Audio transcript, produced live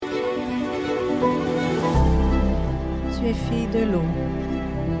es fille de l'eau,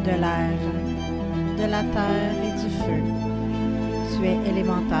 de l'air, de la terre et du feu. Tu es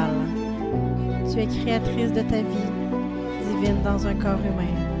élémentale. Tu es créatrice de ta vie, divine dans un corps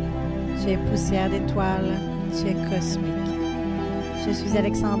humain. Tu es poussière d'étoiles, tu es cosmique. Je suis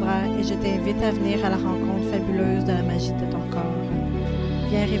Alexandra et je t'invite à venir à la rencontre fabuleuse de la magie de ton corps.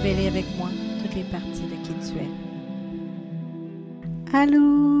 Viens révéler avec moi toutes les parties de qui tu es. Allô!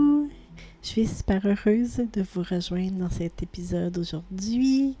 Je suis super heureuse de vous rejoindre dans cet épisode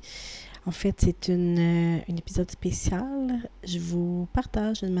aujourd'hui. En fait, c'est un épisode spécial. Je vous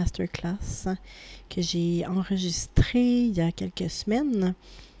partage une masterclass que j'ai enregistrée il y a quelques semaines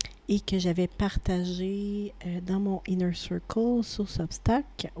et que j'avais partagée dans mon Inner Circle sur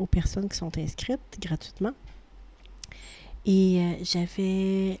Substack aux personnes qui sont inscrites gratuitement. Et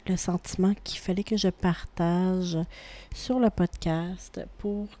j'avais le sentiment qu'il fallait que je partage sur le podcast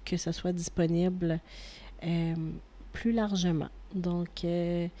pour que ce soit disponible plus largement. Donc,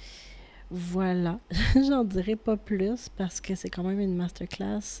 voilà, j'en dirai pas plus parce que c'est quand même une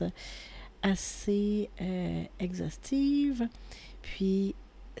masterclass assez exhaustive. Puis,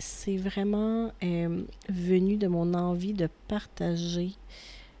 c'est vraiment venu de mon envie de partager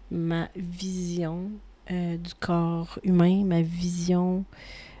ma vision du corps humain, ma vision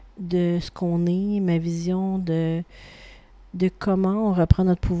de ce qu'on est, ma vision de comment on reprend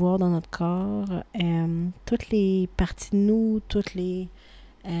notre pouvoir dans notre corps, toutes les parties de nous, toutes les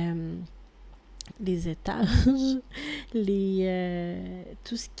étages,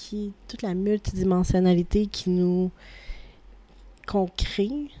 toute la multidimensionnalité qu'on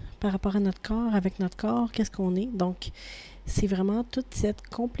crée par rapport à notre corps, avec notre corps, qu'est-ce qu'on est. Donc, c'est vraiment toute cette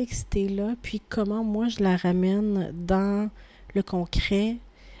complexité-là, puis comment moi je la ramène dans le concret,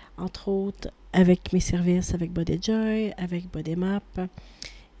 entre autres avec mes services, avec Bodyjoy, avec Bodymap.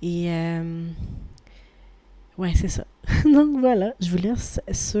 Et ouais, c'est ça. Donc voilà, je vous laisse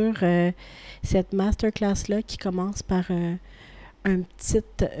sur cette masterclass-là qui commence par une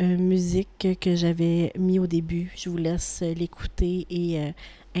petite musique que j'avais mis au début. Je vous laisse l'écouter et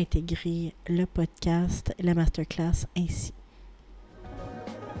intégrer le podcast, la masterclass ainsi.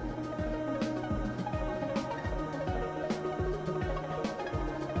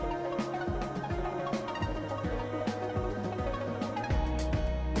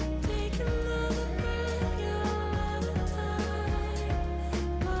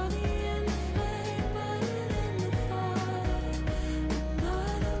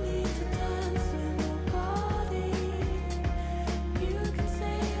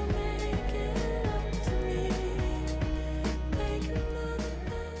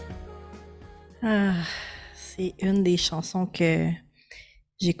 Ah, c'est une des chansons que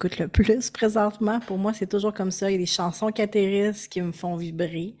j'écoute le plus présentement. Pour moi, c'est toujours comme ça. Il y a des chansons qui atterrissent, qui me font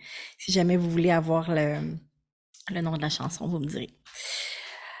vibrer. Si jamais vous voulez avoir le nom de la chanson, vous me direz.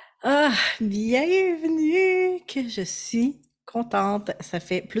 Ah, bienvenue, que je suis contente. Ça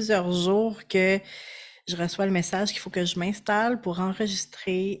fait plusieurs jours que je reçois le message qu'il faut que je m'installe pour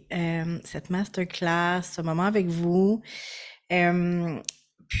enregistrer cette masterclass, ce moment avec vous.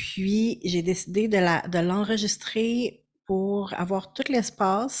 Puis, j'ai décidé de l'enregistrer pour avoir tout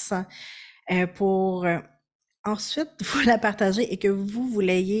l'espace pour ensuite vous la partager et que vous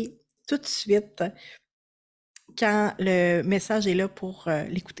l'ayez tout de suite quand le message est là pour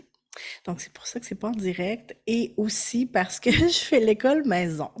l'écouter. Donc, c'est pour ça que c'est pas en direct et aussi parce que je fais l'école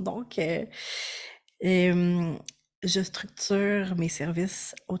maison. Donc, je structure mes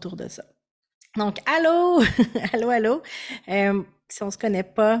services autour de ça. Donc, allô! allô! Si on se connaît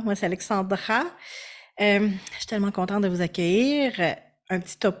pas, moi, c'est Alexandra. Je suis tellement contente de vous accueillir. Un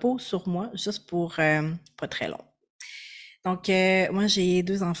petit topo sur moi, juste pour pas très long. Donc, moi, j'ai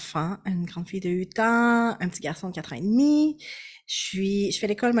 2 enfants, une grande fille de 8 ans, un petit garçon de 4 ans et demi. Je fais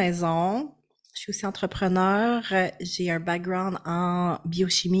l'école maison. Je suis aussi entrepreneur. J'ai un background en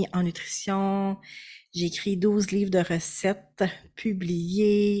biochimie, en nutrition. J'ai écrit 12 livres de recettes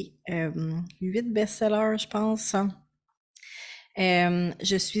publiés, 8 best-sellers, je pense.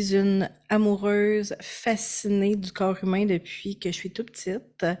 Je suis une amoureuse fascinée du corps humain depuis que je suis toute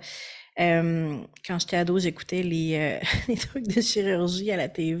petite. Quand j'étais ado, j'écoutais les trucs de chirurgie à la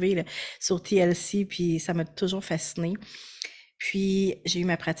TV là, sur TLC, puis ça m'a toujours fascinée. Puis j'ai eu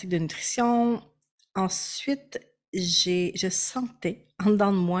ma pratique de nutrition. Ensuite, je sentais en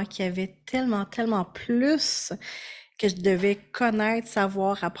dedans de moi qu'il y avait tellement, tellement plus que je devais connaître,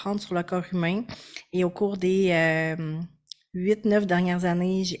 savoir, apprendre sur le corps humain. Et au cours des 8-9 dernières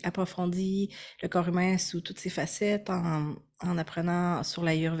années, j'ai approfondi le corps humain sous toutes ses facettes en apprenant sur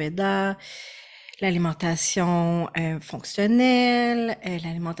l'Ayurveda, l'alimentation fonctionnelle,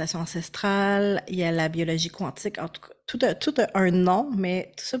 l'alimentation ancestrale, il y a la biologie quantique, en tout cas, tout a un nom,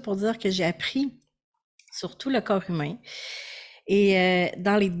 mais tout ça pour dire que j'ai appris sur tout le corps humain. Et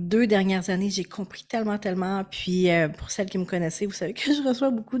dans les 2 dernières années, j'ai compris tellement, tellement. Puis pour celles qui me connaissaient, vous savez que je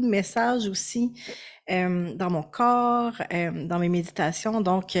reçois beaucoup de messages aussi dans mon corps, dans mes méditations.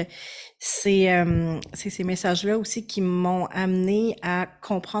 Donc, c'est ces messages-là aussi qui m'ont amené à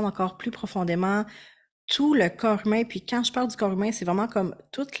comprendre encore plus profondément tout le corps humain. Puis quand je parle du corps humain, c'est vraiment comme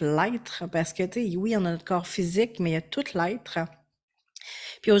tout l'être, parce que, tu sais, oui, on a notre corps physique, mais il y a tout l'être.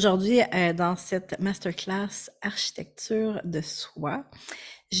 Puis aujourd'hui, dans cette masterclass architecture de soi,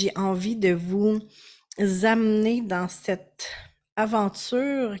 j'ai envie de vous amener dans cette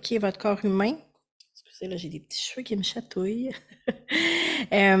aventure qui est votre corps humain. Excusez, là, j'ai des petits cheveux qui me chatouillent.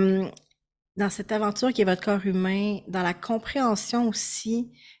 Euh, dans cette aventure qui est votre corps humain, dans la compréhension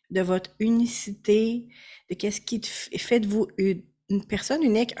aussi de votre unicité, de qu'est-ce qui fait de vous une personne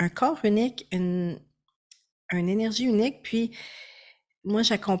unique, un corps unique, une énergie unique, puis moi,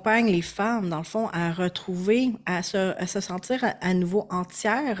 j'accompagne les femmes, dans le fond, à retrouver, à se sentir à nouveau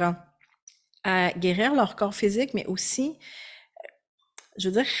entières, à guérir leur corps physique, mais aussi, je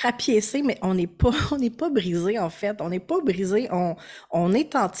veux dire, rapiécer, mais on n'est pas, on n'est pas brisé, en fait. On n'est pas brisé, on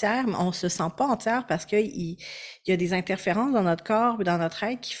est entière, mais on se sent pas entière parce qu'il y a des interférences dans notre corps et dans notre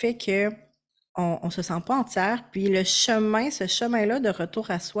être qui fait que on se sent pas entière. Puis le chemin, ce chemin-là de retour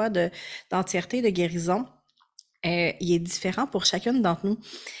à soi, d'entièreté, de guérison, il est différent pour chacune d'entre nous.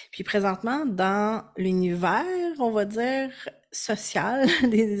 Puis présentement, dans l'univers, on va dire, social,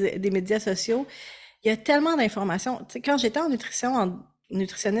 des médias sociaux, il y a tellement d'informations. Tu sais, quand j'étais en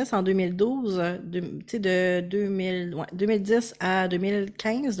nutritionniste en 2012, tu sais, de 2010 à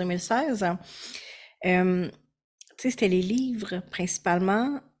 2015, 2016, tu sais, c'était les livres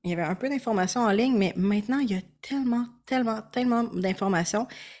principalement. Il y avait un peu d'informations en ligne, mais maintenant, il y a tellement, tellement, tellement d'informations.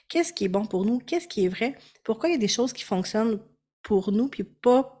 Qu'est-ce qui est bon pour nous? Qu'est-ce qui est vrai? Pourquoi il y a des choses qui fonctionnent pour nous, puis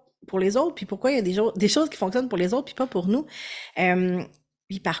pas pour les autres? Puis pourquoi il y a des choses qui fonctionnent pour les autres, puis pas pour nous? Euh,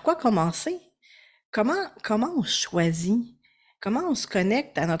 puis par quoi commencer? Comment on choisit? Comment on se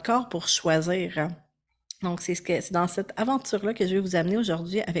connecte à notre corps pour choisir? Donc, c'est dans cette aventure-là que je vais vous amener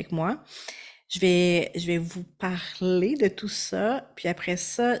aujourd'hui avec moi. Je vais vous parler de tout ça, puis après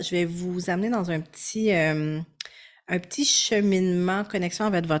ça, je vais vous amener dans un petit cheminement, connexion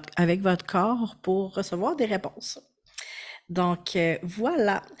avec votre corps pour recevoir des réponses. Donc,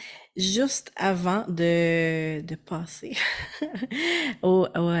 voilà. Juste avant de passer au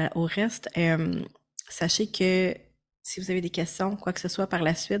reste, sachez que si vous avez des questions, quoi que ce soit par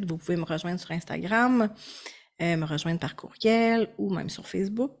la suite, vous pouvez me rejoindre sur Instagram, me rejoindre par courriel ou même sur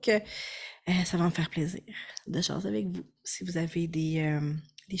Facebook. Ça va me faire plaisir de jaser avec vous. Si vous avez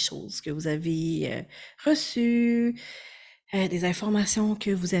des choses que vous avez reçues, des informations que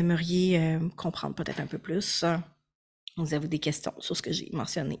vous aimeriez comprendre peut-être un peu plus, vous avez des questions sur ce que j'ai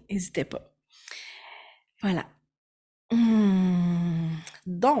mentionné, n'hésitez pas. Voilà.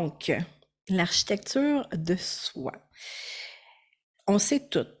 Donc, l'architecture de soi. On sait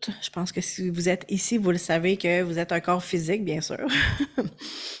toutes, je pense que si vous êtes ici, vous le savez que vous êtes un corps physique, bien sûr.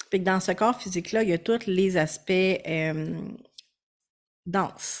 Puis que dans ce corps physique-là, il y a tous les aspects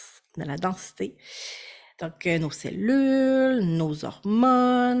denses, de la densité. Donc, nos cellules, nos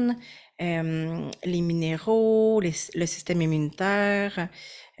hormones, les minéraux, le système immunitaire,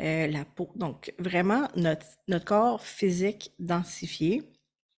 la peau. Donc, vraiment, notre corps physique densifié,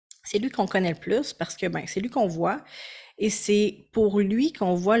 c'est lui qu'on connaît le plus parce que ben, c'est lui qu'on voit et c'est pour lui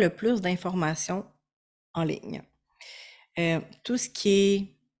qu'on voit le plus d'informations en ligne. Tout ce qui est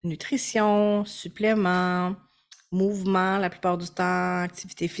nutrition, suppléments, mouvement la plupart du temps,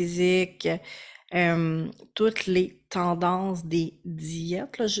 activité physique, toutes les tendances des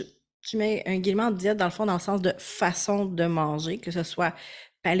diètes. Là, je mets un guillemot de diète dans le fond dans le sens de façon de manger, que ce soit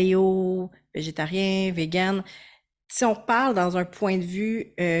paléo, végétarien, vegan. Si on parle dans un point de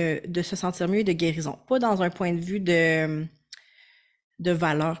vue de se sentir mieux et de guérison, pas dans un point de vue de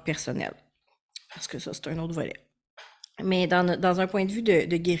valeur personnelle, parce que ça, c'est un autre volet. Mais dans un point de vue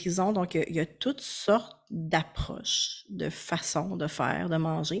de guérison, donc il y a toutes sortes d'approches, de façons de faire, de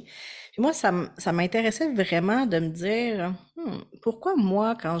manger. Puis moi, ça m'intéressait vraiment de me dire, pourquoi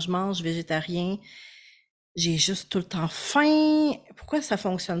moi, quand je mange végétarien, j'ai juste tout le temps faim? Pourquoi ça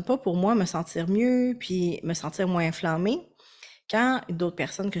fonctionne pas pour moi me sentir mieux, puis me sentir moins inflammée? Quand d'autres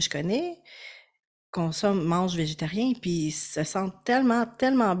personnes que je connais mangent végétarien, puis se sentent tellement,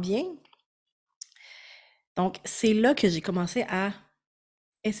 tellement bien. Donc, c'est là que j'ai commencé à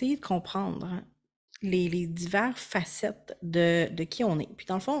essayer de comprendre les diverses facettes de qui on est. Puis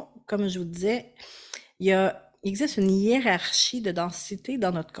dans le fond, comme je vous disais, il existe une hiérarchie de densité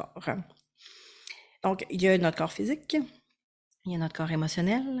dans notre corps. Donc, il y a notre corps physique, il y a notre corps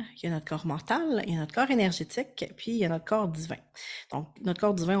émotionnel, il y a notre corps mental, il y a notre corps énergétique, puis il y a notre corps divin. Donc, notre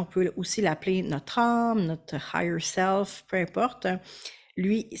corps divin, on peut aussi l'appeler notre âme, notre higher self, peu importe.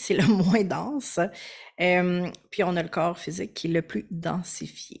 Lui, c'est le moins dense. Puis on a le corps physique qui est le plus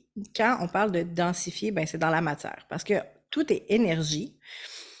densifié. Quand on parle de densifié, ben c'est dans la matière, parce que tout est énergie.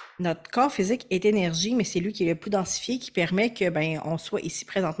 Notre corps physique est énergie, mais c'est lui qui est le plus densifié, qui permet que on soit ici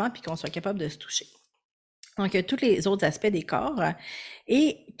présentement puis qu'on soit capable de se toucher. Donc, il y a tous les autres aspects des corps.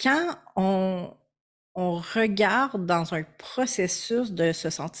 Et quand on regarde dans un processus de se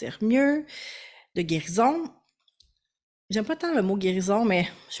sentir mieux, de guérison, j'aime pas tant le mot guérison, mais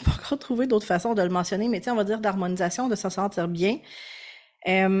je n'ai pas encore trouvé d'autres façons de le mentionner, mais on va dire d'harmonisation, de se sentir bien.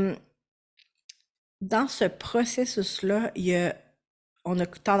 Dans ce processus-là, on a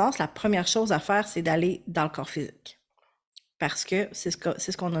tendance, la première chose à faire, c'est d'aller dans le corps physique. Parce que c'est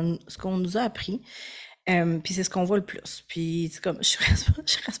ce qu'on nous a appris. Puis c'est ce qu'on voit le plus. Puis c'est comme, je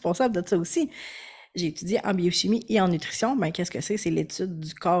suis responsable de ça aussi. J'ai étudié en biochimie et en nutrition. Ben, qu'est-ce que c'est? C'est l'étude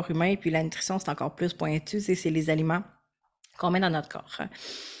du corps humain. Puis la nutrition, c'est encore plus pointu. C'est les aliments qu'on met dans notre corps.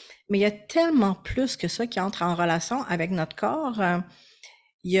 Mais il y a tellement plus que ça qui entre en relation avec notre corps.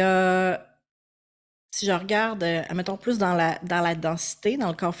 Il y a, si je regarde, mettons plus dans la densité, dans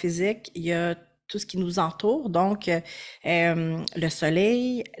le corps physique, il y a tout ce qui nous entoure, donc le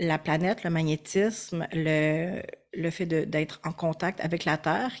soleil, la planète, le magnétisme, le fait d'être en contact avec la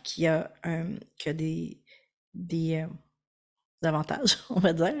Terre qui a des avantages, on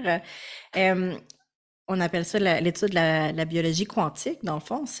va dire. On appelle ça l'étude de la biologie quantique, dans le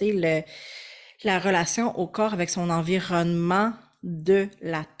fond, c'est la relation au corps avec son environnement de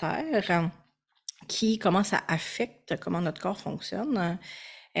la Terre, comment ça affecte comment notre corps fonctionne.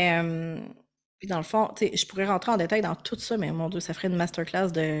 Puis dans le fond, je pourrais rentrer en détail dans tout ça, mais mon Dieu, ça ferait une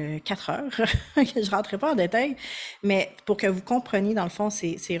masterclass de 4 heures. Je ne rentrerai pas en détail, mais pour que vous compreniez, dans le fond,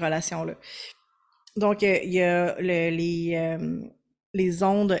 ces relations-là. Donc, il y a les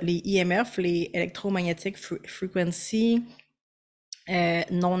ondes, les EMF, les Electromagnetic Frequency,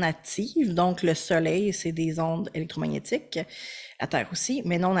 non natives. Donc, le soleil, c'est des ondes électromagnétiques. La Terre aussi,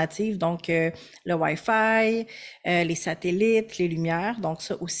 mais non natives. Donc, le Wi-Fi, les satellites, les lumières. Donc,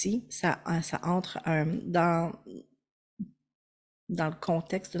 ça aussi, ça entre dans le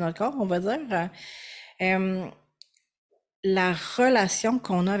contexte de notre corps, on va dire. La relation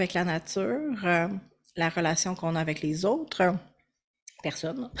qu'on a avec la nature, la relation qu'on a avec les autres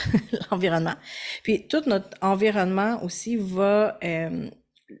personnes, l'environnement. Puis tout notre environnement aussi va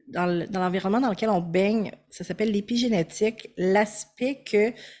dans l'environnement dans lequel on baigne, ça s'appelle l'épigénétique, l'aspect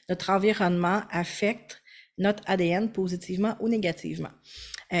que notre environnement affecte notre ADN positivement ou négativement.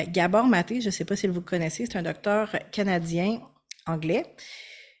 Gabor Maté, je ne sais pas si vous le connaissez, c'est un docteur canadien anglais,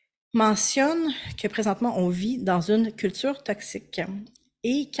 mentionne que présentement on vit dans une culture toxique.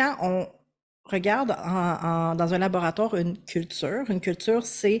 Et quand on regarde dans un laboratoire une culture,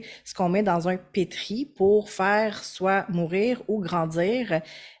 c'est ce qu'on met dans un pétri pour faire soit mourir ou grandir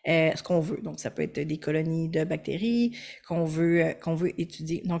ce qu'on veut. Donc, ça peut être des colonies de bactéries qu'on veut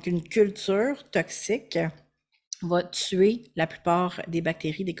étudier. Donc, une culture toxique va tuer la plupart des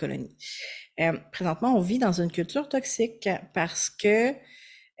bactéries des colonies. Présentement, on vit dans une culture toxique parce que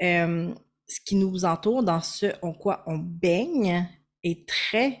ce qui nous entoure, dans ce en quoi on baigne, est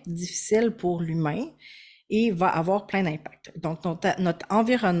très difficile pour l'humain et va avoir plein d'impacts. Donc, notre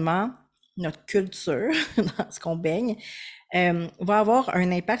environnement, notre culture, dans ce qu'on baigne, va avoir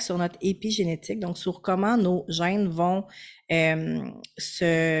un impact sur notre épigénétique, donc sur comment nos gènes vont là,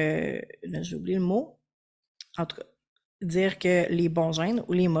 j'ai oublié le mot, en tout cas, dire que les bons gènes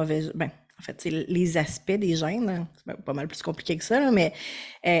ou les mauvais, en fait, c'est les aspects des gènes, c'est pas mal plus compliqué que ça, là, mais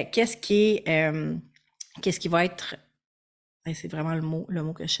qu'est-ce qui va être, c'est vraiment le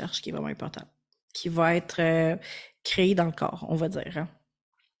mot que je cherche qui est vraiment important, qui va être créé dans le corps, on va dire. Hein.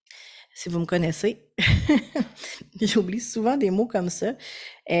 Si vous me connaissez, j'oublie souvent des mots comme ça.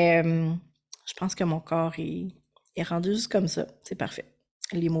 Je pense que mon corps est rendu juste comme ça. C'est parfait.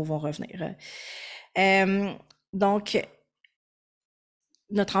 Les mots vont revenir. Donc,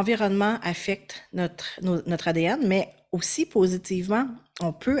 notre environnement affecte notre ADN, mais aussi positivement,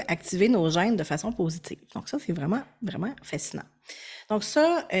 on peut activer nos gènes de façon positive. Donc ça, c'est vraiment, vraiment fascinant. Donc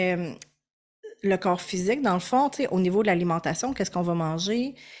ça, le corps physique, dans le fond, au niveau de l'alimentation, qu'est-ce qu'on va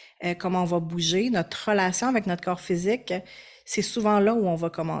manger, comment on va bouger, notre relation avec notre corps physique, c'est souvent là où on va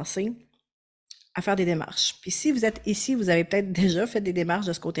commencer. à faire des démarches. Puis si vous êtes ici, vous avez peut-être déjà fait des démarches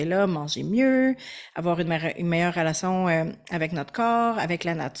de ce côté-là, manger mieux, avoir une meilleure relation avec notre corps, avec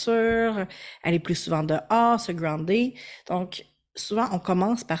la nature, aller plus souvent dehors, se grounder. Donc, souvent, on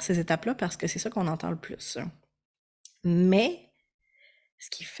commence par ces étapes-là parce que c'est ça qu'on entend le plus. Mais, ce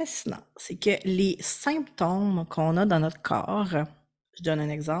qui est fascinant, c'est que les symptômes qu'on a dans notre corps, je donne un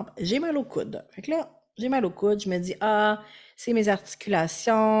exemple, j'ai mal au coude. Fait que là, j'ai mal au coude, je me dis, ah, c'est mes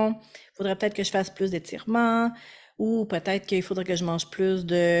articulations, il faudrait peut-être que je fasse plus d'étirements, ou peut-être qu'il faudrait que je mange plus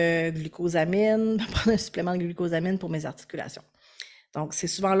de glucosamine, prendre un supplément de glucosamine pour mes articulations. Donc, c'est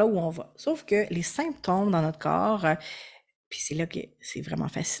souvent là où on va. Sauf que les symptômes dans notre corps, puis c'est là que c'est vraiment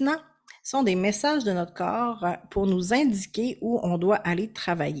fascinant, sont des messages de notre corps pour nous indiquer où on doit aller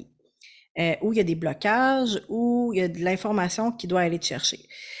travailler, où il y a des blocages, où il y a de l'information qui doit aller te chercher.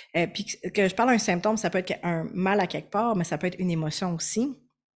 Puis que je parle d'un symptôme, ça peut être un mal à quelque part, mais ça peut être une émotion aussi.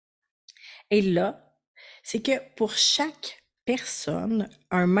 Et là, c'est que pour chaque personne,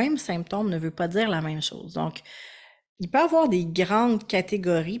 un même symptôme ne veut pas dire la même chose. Donc, il peut y avoir des grandes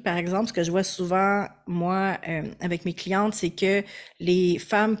catégories. Par exemple, ce que je vois souvent, moi, avec mes clientes, c'est que les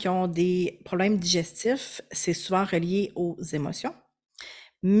femmes qui ont des problèmes digestifs, c'est souvent relié aux émotions,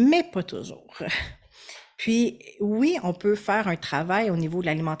 mais pas toujours. Puis, oui, on peut faire un travail au niveau de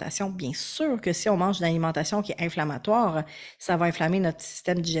l'alimentation. Bien sûr que si on mange une alimentation qui est inflammatoire, ça va inflammer notre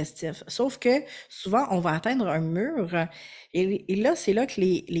système digestif. Sauf que souvent, on va atteindre un mur. Et là, c'est là que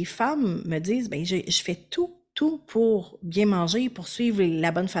les femmes me disent, ben, je fais tout pour bien manger, pour suivre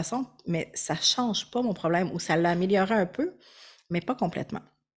la bonne façon, mais ça change pas mon problème ou ça l'améliore un peu, mais pas complètement.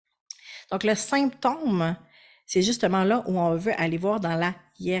 Donc, le symptôme, c'est justement là où on veut aller voir dans la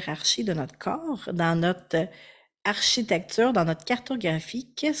hiérarchie de notre corps, dans notre architecture, dans notre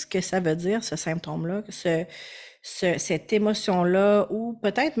cartographie, qu'est-ce que ça veut dire, ce symptôme-là, cette émotion-là, ou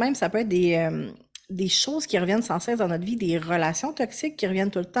peut-être même, ça peut être des choses qui reviennent sans cesse dans notre vie, des relations toxiques qui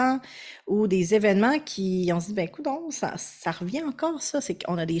reviennent tout le temps, ou des événements qui, on se dit, ben écoute, ça revient encore, ça, c'est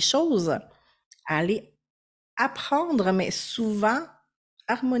qu'on a des choses à aller apprendre, mais souvent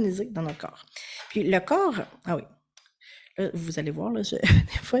harmoniser dans notre corps. Puis le corps, ah oui, là, vous allez voir, là,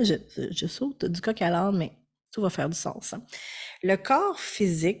 des fois, je saute du coq à l'âne, mais tout va faire du sens. Le corps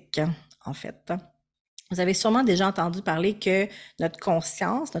physique, en fait, vous avez sûrement déjà entendu parler que notre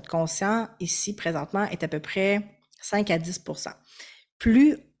conscient ici présentement est à peu près 5 à 10%.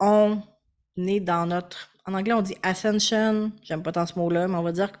 Plus on est dans notre, en anglais on dit ascension, j'aime pas tant ce mot-là, mais on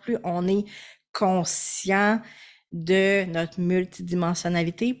va dire que plus on est conscient de notre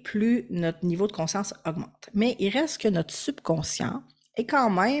multidimensionnalité, plus notre niveau de conscience augmente. Mais il reste que notre subconscient est quand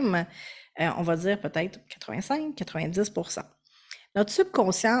même, on va dire peut-être 85-90%. Notre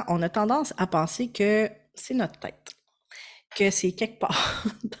subconscient, on a tendance à penser que c'est notre tête, que c'est quelque part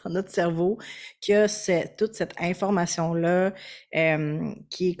dans notre cerveau qu'il y a toute cette information-là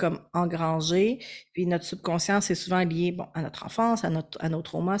qui est comme engrangée. Puis notre subconscient, c'est souvent lié à notre enfance, à nos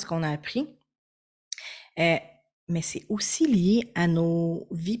traumas, ce qu'on a appris. Mais c'est aussi lié à nos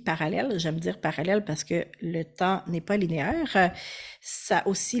vies parallèles. J'aime dire parallèles parce que le temps n'est pas linéaire. Ça a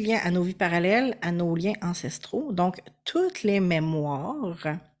aussi lien à nos vies parallèles, à nos liens ancestraux. Donc, toutes les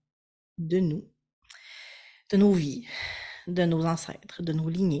mémoires de nous, de nos vies, de nos ancêtres, de nos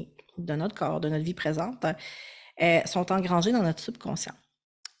lignées, de notre corps, de notre vie présente, sont engrangées dans notre subconscient.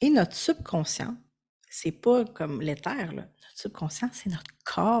 Et notre subconscient, c'est pas comme l'éther, là. Notre subconscient, c'est notre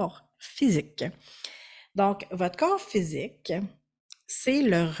corps physique. Donc, votre corps physique, c'est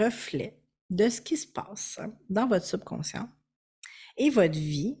le reflet de ce qui se passe dans votre subconscient. Et votre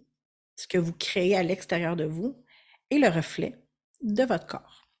vie, ce que vous créez à l'extérieur de vous, est le reflet de votre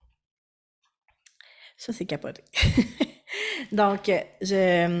corps. Ça, c'est capoté. Donc,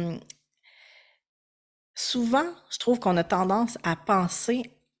 souvent, je trouve qu'on a tendance à penser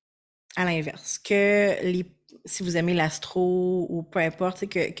à l'inverse, que si vous aimez l'astro ou peu importe,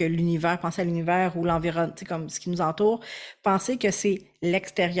 que l'univers, pensez à l'univers ou l'environnement, comme ce qui nous entoure, pensez que c'est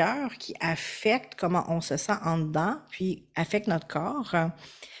l'extérieur qui affecte comment on se sent en dedans, puis affecte notre corps.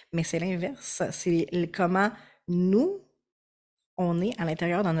 Mais c'est l'inverse. C'est comment nous, on est à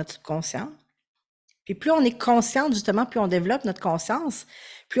l'intérieur dans notre subconscient. Puis plus on est consciente, justement, plus on développe notre conscience,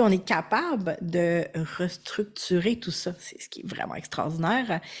 plus on est capable de restructurer tout ça. C'est ce qui est vraiment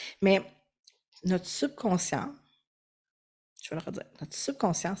extraordinaire. Mais notre subconscient, je vais le redire, notre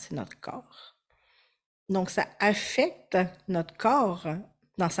subconscient, c'est notre corps. Donc, ça affecte notre corps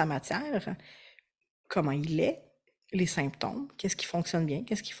dans sa matière, comment il est, les symptômes, qu'est-ce qui fonctionne bien,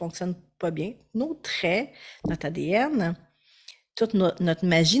 qu'est-ce qui fonctionne pas bien, nos traits, notre ADN, toute notre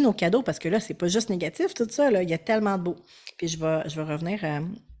magie, nos cadeaux, parce que là, c'est pas juste négatif, tout ça, là, il y a tellement de beau. Puis je vais revenir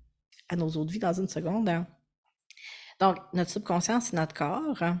à nos autres vies dans une seconde. Donc, notre subconscient, c'est notre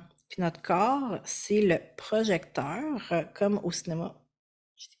corps. Puis notre corps, c'est le projecteur, comme au cinéma.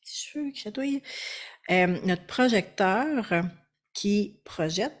 J'ai des petits cheveux qui chatouillent. Notre projecteur qui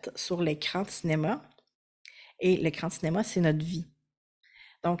projette sur l'écran de cinéma. Et l'écran de cinéma, c'est notre vie.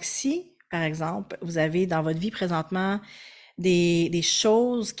 Donc, si, par exemple, vous avez dans votre vie présentement des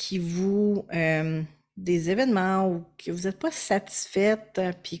choses qui vous... des événements où que vous n'êtes pas satisfaite,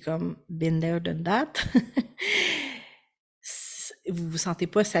 puis comme been there, done that, vous vous sentez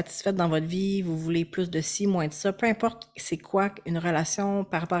pas satisfaite dans votre vie, vous voulez plus de ci, moins de ça, peu importe c'est quoi une relation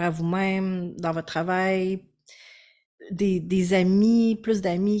par rapport à vous-même, dans votre travail, des amis, plus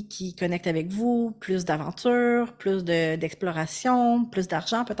d'amis qui connectent avec vous, plus d'aventures, plus d'exploration, plus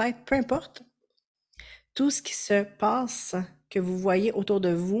d'argent peut-être, peu importe. Tout ce qui se passe, que vous voyez autour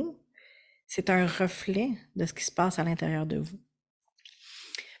de vous, c'est un reflet de ce qui se passe à l'intérieur de vous.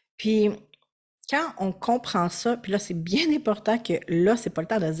 Puis, quand on comprend ça, puis là, c'est bien important que là, c'est pas le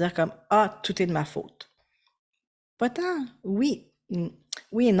temps de se dire comme « Ah, tout est de ma faute ». Pas tant, oui.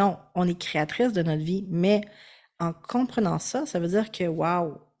 Oui et non, on est créatrice de notre vie, mais en comprenant ça, ça veut dire que,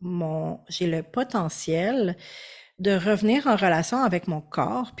 wow, j'ai le potentiel de revenir en relation avec mon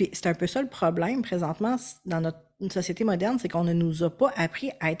corps. Puis c'est un peu ça le problème présentement dans notre société moderne, c'est qu'on ne nous a pas appris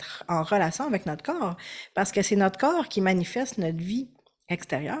à être en relation avec notre corps, parce que c'est notre corps qui manifeste notre vie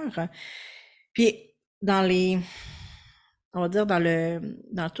extérieure. Puis dans on va dire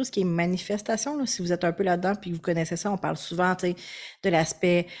dans tout ce qui est manifestation, là, si vous êtes un peu là-dedans puis vous connaissez ça, on parle souvent, tu sais, de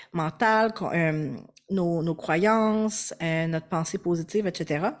l'aspect mental, nos croyances, notre pensée positive,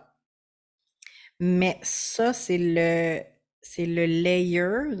 etc. Mais ça, c'est le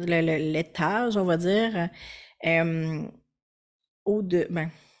layer, l'étage, on va dire,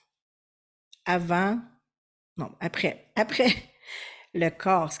 avant, non, après le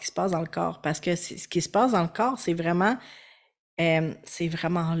corps, ce qui se passe dans le corps. Parce que ce qui se passe dans le corps, c'est vraiment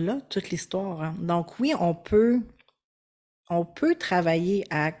là toute l'histoire. Hein. Donc oui, on peut travailler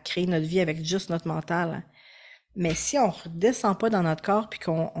à créer notre vie avec juste notre mental. Mais si on ne redescend pas dans notre corps puis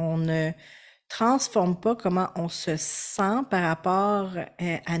qu'on ne transforme pas comment on se sent par rapport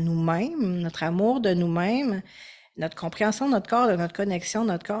à nous-mêmes, notre amour de nous-mêmes, notre compréhension de notre corps, de notre connexion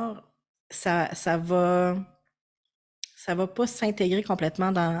de notre corps, ça va pas s'intégrer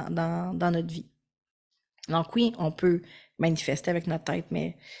complètement dans notre vie. Donc oui, on peut manifester avec notre tête,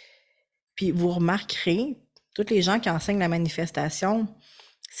 mais puis vous remarquerez, tous les gens qui enseignent la manifestation,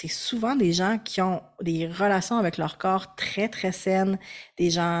 c'est souvent des gens qui ont des relations avec leur corps très, très saines, des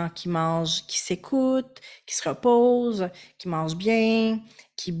gens qui mangent, qui s'écoutent, qui se reposent, qui mangent bien,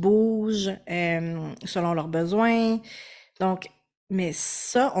 qui bougent selon leurs besoins. Donc, mais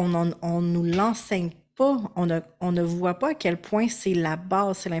ça, on nous l'enseigne pas, on ne voit pas à quel point c'est la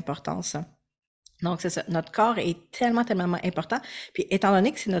base, c'est l'importance. Donc, c'est ça. Notre corps est tellement, tellement important. Puis, étant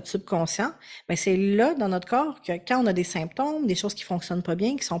donné que c'est notre subconscient, ben c'est là, dans notre corps, que quand on a des symptômes, des choses qui fonctionnent pas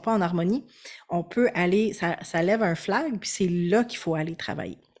bien, qui sont pas en harmonie, on peut aller, ça lève un flag, puis c'est là qu'il faut aller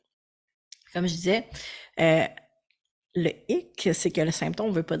travailler. Comme je disais, le hic, c'est que le symptôme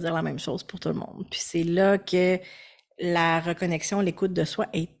ne veut pas dire la même chose pour tout le monde. Puis c'est là que la reconnexion, l'écoute de soi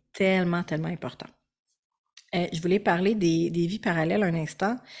est tellement, tellement important. Je voulais parler des vies parallèles un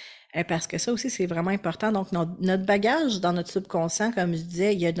instant. Parce que ça aussi, c'est vraiment important. Donc, notre bagage dans notre subconscient, comme je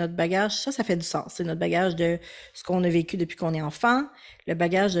disais, il y a notre bagage, ça fait du sens. C'est notre bagage de ce qu'on a vécu depuis qu'on est enfant, le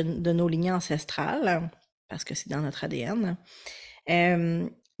bagage de nos lignées ancestrales, parce que c'est dans notre ADN. Mais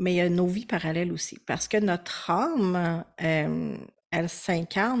il y a nos vies parallèles aussi, parce que notre âme, elle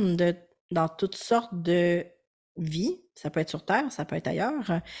s'incarne dans toutes sortes de vies. Ça peut être sur Terre, ça peut être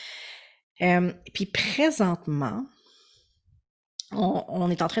ailleurs. Puis présentement, on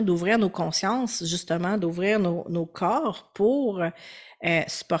est en train d'ouvrir nos consciences, justement, d'ouvrir nos corps pour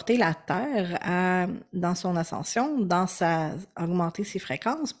supporter la Terre dans son ascension, augmenter ses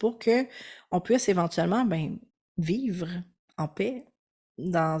fréquences pour que on puisse éventuellement vivre en paix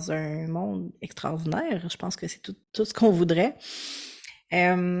dans un monde extraordinaire. Je pense que c'est tout ce qu'on voudrait.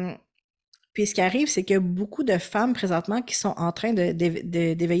 Puis ce qui arrive, c'est qu'il y a beaucoup de femmes présentement qui sont en train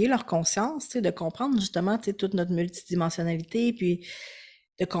d'éveiller leur conscience, de comprendre justement toute notre multidimensionnalité, puis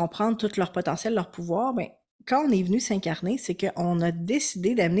de comprendre tout leur potentiel, leur pouvoir. Ben, quand on est venu s'incarner, c'est qu'on a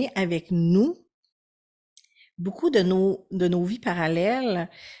décidé d'amener avec nous beaucoup de nos vies parallèles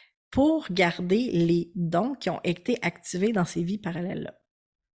pour garder les dons qui ont été activés dans ces vies parallèles-là.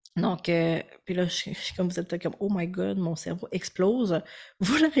 Donc, puis là, comme vous êtes peut-être comme, oh my God, mon cerveau explose.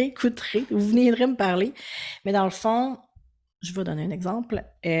 Vous le réécouterez, vous viendrez me parler. Mais dans le fond, je vais donner un exemple.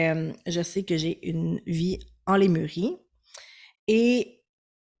 Je sais que j'ai une vie en Lémurie et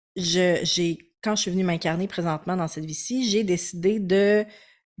quand je suis venue m'incarner présentement dans cette vie-ci, j'ai décidé de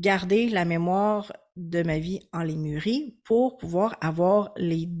garder la mémoire de ma vie en Lémurie pour pouvoir avoir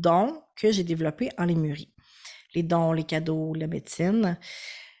les dons que j'ai développés en Lémurie. Les dons, les cadeaux, la médecine.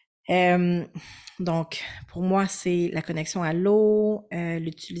 Donc, pour moi, c'est la connexion à l'eau,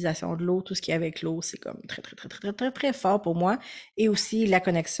 l'utilisation de l'eau, tout ce qui est avec l'eau, c'est comme très, très, très, très, très, très, très fort pour moi. Et aussi la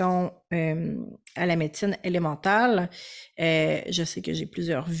connexion à la médecine élémentale. Je sais que j'ai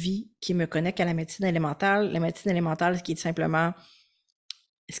plusieurs vies qui me connectent à la médecine élémentale. La médecine élémentale, ce qui est simplement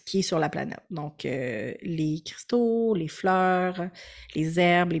ce qui est sur la planète. Donc, les cristaux, les fleurs, les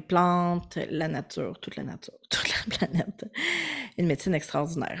herbes, les plantes, la nature, toute la planète. Une médecine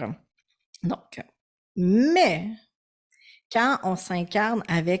extraordinaire. Donc, mais quand on s'incarne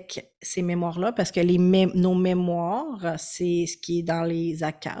avec ces mémoires-là, parce que nos mémoires, c'est ce qui est dans les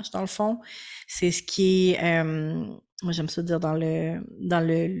Akash, dans le fond, c'est ce qui est, moi j'aime ça dire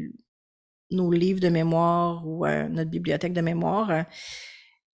nos livres de mémoire ou notre bibliothèque de mémoire,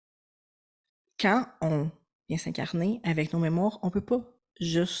 quand on vient s'incarner avec nos mémoires, on peut pas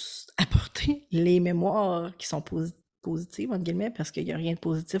juste apporter les mémoires qui sont positives, entre guillemets, parce qu'il n'y a rien de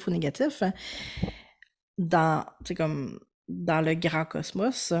positif ou négatif dans le grand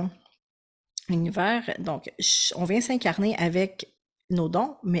cosmos, l'univers. Donc, on vient s'incarner avec nos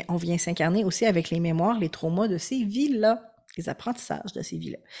dons, mais on vient s'incarner aussi avec les mémoires, les traumas de ces vies-là, les apprentissages de ces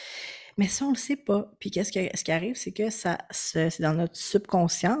vies-là. Mais ça, on le sait pas. Puis ce qui arrive, c'est que c'est dans notre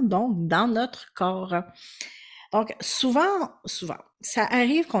subconscient, donc dans notre corps. Donc, souvent, ça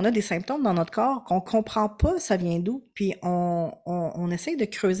arrive qu'on a des symptômes dans notre corps qu'on comprend pas ça vient d'où, puis on essaye de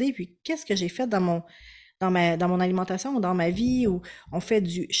creuser, puis qu'est-ce que j'ai fait dans mon alimentation ou dans ma vie, ou on fait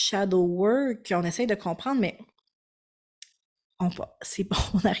du shadow work, on essaye de comprendre, mais on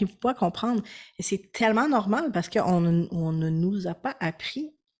n'arrive pas à comprendre. Et c'est tellement normal parce qu'on ne nous a pas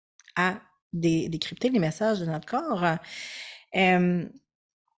appris à décrypter les messages de notre corps.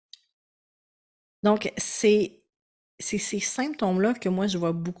 Donc, c'est ces symptômes-là que moi, je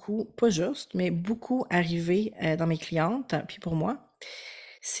vois beaucoup, pas juste, mais beaucoup arriver dans mes clientes, puis pour moi,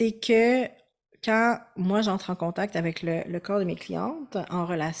 c'est que quand moi, j'entre en contact avec le corps de mes clientes en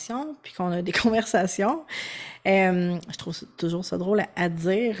relation, puis qu'on a des conversations, je trouve toujours ça drôle à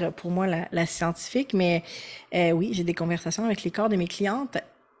dire, pour moi, la scientifique, mais oui, j'ai des conversations avec les corps de mes clientes.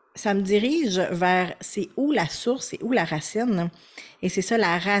 Ça me dirige vers c'est où la source, c'est où la racine. Et c'est ça,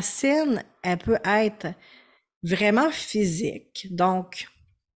 la racine, elle peut être vraiment physique. Donc,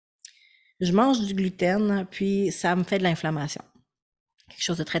 je mange du gluten, puis ça me fait de l'inflammation. Quelque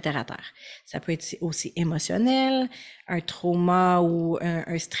chose de très terre à terre. Ça peut être aussi émotionnel, un trauma ou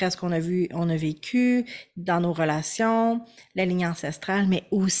un stress qu'on a vécu dans nos relations, la ligne ancestrale, mais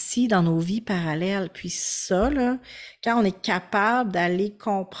aussi dans nos vies parallèles. Puis ça, là, quand on est capable d'aller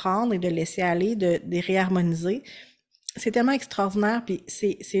comprendre et de laisser aller, de réharmoniser, c'est tellement extraordinaire. Puis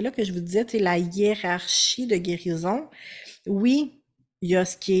c'est là que je vous disais, tu sais, la hiérarchie de guérison. Oui, il y a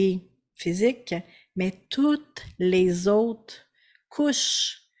ce qui est physique, mais toutes les autres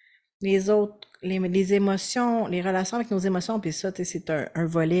couches, les émotions, les relations avec nos émotions, puis ça, c'est un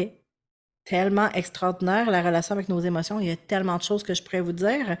volet tellement extraordinaire, la relation avec nos émotions. Il y a tellement de choses que je pourrais vous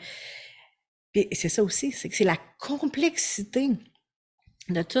dire. Puis c'est ça aussi, c'est que c'est la complexité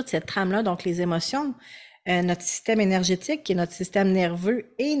de toute cette trame-là, donc les émotions, notre système énergétique, qui est notre système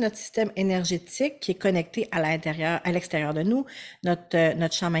nerveux, et notre système énergétique qui est connecté à l'intérieur, à l'extérieur de nous,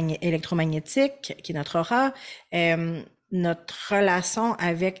 notre champ électromagnétique, qui est notre aura, notre relation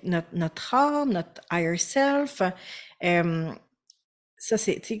avec notre âme, notre higher self. Ça,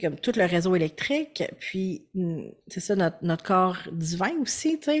 c'est comme tout le réseau électrique, puis c'est ça, notre corps divin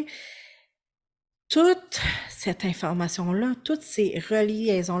aussi, tu sais. Toute cette information-là, toutes ces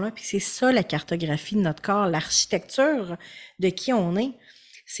reliaisons-là, puis c'est ça la cartographie de notre corps, l'architecture de qui on est.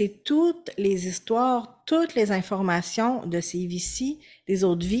 C'est toutes les histoires, toutes les informations de ces vies-ci, des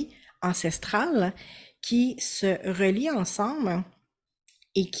autres vies ancestrales qui se relient ensemble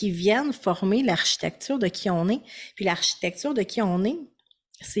et qui viennent former l'architecture de qui on est. Puis l'architecture de qui on est,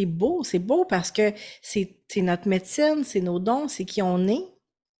 c'est beau parce que c'est notre médecine, c'est nos dons, c'est qui on est,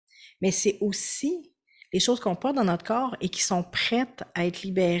 mais c'est aussi les choses qu'on porte dans notre corps et qui sont prêtes à être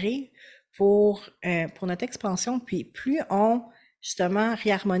libérées pour notre expansion. Puis plus on, justement,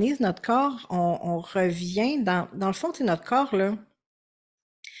 réharmonise notre corps, on revient dans le fond, c'est notre corps, là.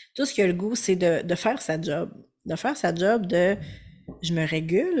 Tout ce qui a le goût, c'est de faire sa job. De faire sa job de je me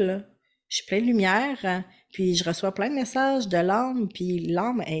régule, je suis plein de lumière, puis je reçois plein de messages de l'âme, puis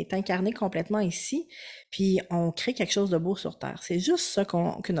l'âme est incarnée complètement ici, puis on crée quelque chose de beau sur Terre. C'est juste ça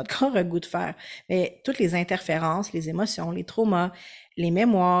que notre corps a le goût de faire. Mais toutes les interférences, les émotions, les traumas, les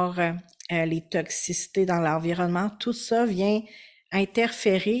mémoires, les toxicités dans l'environnement, tout ça vient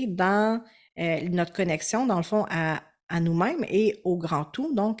interférer dans notre connexion, dans le fond, à nous-mêmes et au grand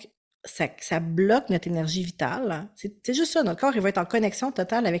tout. Donc, ça bloque notre énergie vitale. C'est juste ça, notre corps, il va être en connexion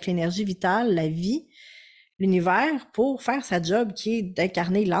totale avec l'énergie vitale, la vie, l'univers, pour faire sa job qui est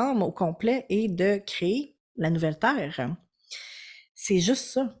d'incarner l'âme au complet et de créer la nouvelle Terre. C'est juste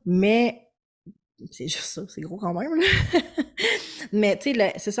ça. Mais c'est juste ça, c'est gros quand même. Mais tu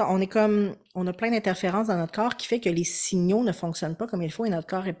sais, c'est ça, on a plein d'interférences dans notre corps qui fait que les signaux ne fonctionnent pas comme il faut et notre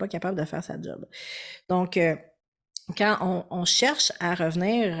corps n'est pas capable de faire sa job. Donc, quand on cherche à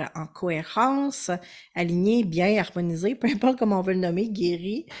revenir en cohérence, aligné, bien harmonisé, peu importe comment on veut le nommer,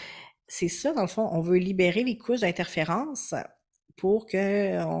 guéri, c'est ça, dans le fond, on veut libérer les couches d'interférence pour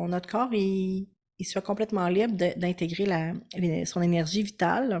que notre corps il soit complètement libre d'intégrer son énergie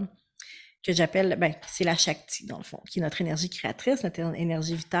vitale, que j'appelle, c'est la Shakti, dans le fond, qui est notre énergie créatrice, notre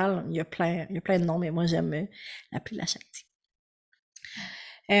énergie vitale. Il y a plein de noms, mais moi, j'aime l'appeler la Shakti.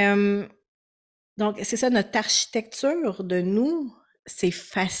 Donc, c'est ça, notre architecture de nous, c'est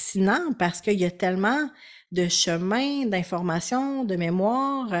fascinant parce qu'il y a tellement de chemins, d'informations, de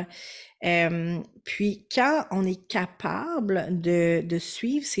mémoire. Puis, quand on est capable de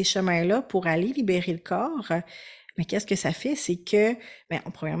suivre ces chemins-là pour aller libérer le corps, mais qu'est-ce que ça fait? C'est que,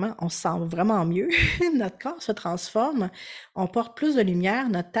 premièrement, on se sent vraiment mieux. Notre corps se transforme. On porte plus de lumière.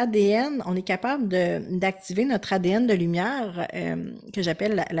 Notre ADN, on est capable d'activer notre ADN de lumière, que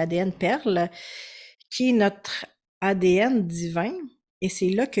j'appelle l'ADN perle, qui est notre ADN divin. Et c'est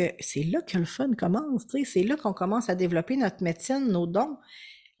là que le fun commence. Tu sais, c'est là qu'on commence à développer notre médecine, nos dons,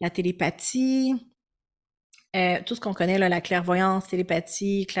 la télépathie, tout ce qu'on connaît, là, la clairvoyance,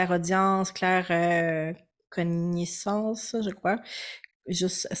 télépathie, clairaudience, connaissance, je crois.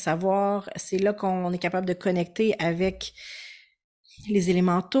 Juste savoir, c'est là qu'on est capable de connecter avec les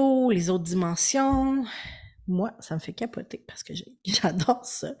élémentaux, les autres dimensions. Moi, ça me fait capoter parce que j'adore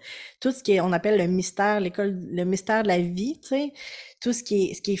ça. Tout ce on appelle le mystère, le mystère de la vie, tu sais, tout ce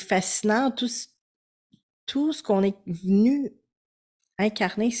qui est fascinant, tout ce qu'on est venu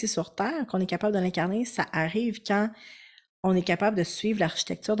incarner ici sur Terre, qu'on est capable de l'incarner, ça arrive quand on est capable de suivre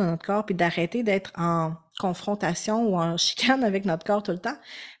l'architecture de notre corps puis d'arrêter d'être en confrontation ou en chicane avec notre corps tout le temps.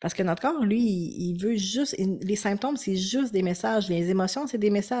 Parce que notre corps, lui, il veut juste... Les symptômes, c'est juste des messages. Les émotions, c'est des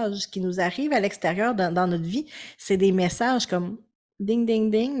messages qui nous arrivent à l'extérieur dans notre vie. C'est des messages comme ding,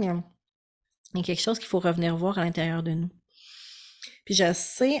 ding, ding. Il y a quelque chose qu'il faut revenir voir à l'intérieur de nous. Puis je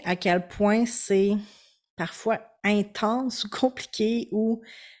sais à quel point c'est parfois intense ou compliqué ou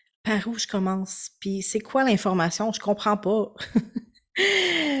par où je commence? Puis c'est quoi l'information? Je comprends pas.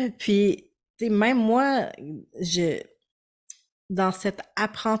 Puis, tu sais, même moi, dans cet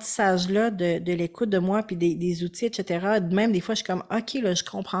apprentissage-là de l'écoute de moi, puis des outils, etc., même des fois, je suis comme, OK, là, je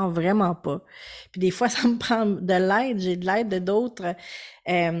comprends vraiment pas. Puis des fois, ça me prend de l'aide. J'ai de l'aide de d'autres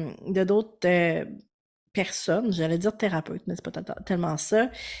personnes, j'allais dire thérapeute, mais c'est pas tellement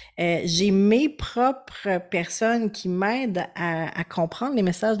ça. J'ai mes propres personnes qui m'aident à comprendre les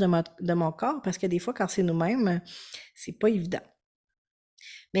messages de mon corps, parce que des fois, quand c'est nous-mêmes, c'est pas évident.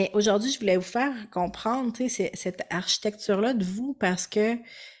 Mais aujourd'hui, je voulais vous faire comprendre, tu sais, cette architecture-là de vous, parce que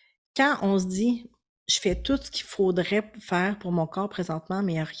quand on se dit, je fais tout ce qu'il faudrait faire pour mon corps présentement,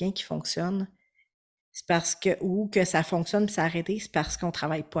 mais il n'y a rien qui fonctionne, c'est parce que, ou que ça fonctionne puis ça a arrêté, c'est parce qu'on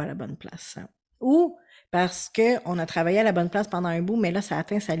travaille pas à la bonne place. Ou parce qu'on a travaillé à la bonne place pendant un bout, mais là, ça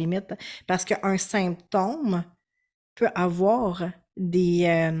atteint sa limite. Parce qu'un symptôme peut avoir des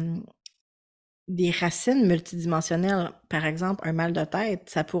racines multidimensionnelles. Par exemple, un mal de tête,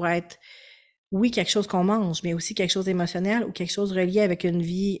 ça pourrait être, oui, quelque chose qu'on mange, mais aussi quelque chose d'émotionnel ou quelque chose relié avec une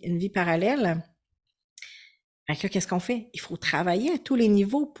vie parallèle. Fait que là, qu'est-ce qu'on fait? Il faut travailler à tous les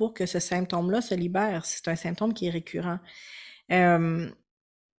niveaux pour que ce symptôme-là se libère. C'est un symptôme qui est récurrent.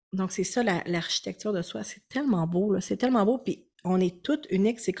 Donc, c'est ça, l'architecture de soi. C'est tellement beau, là. C'est tellement beau. Puis, on est toutes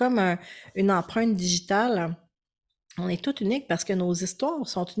uniques. C'est comme une empreinte digitale. On est toutes uniques parce que nos histoires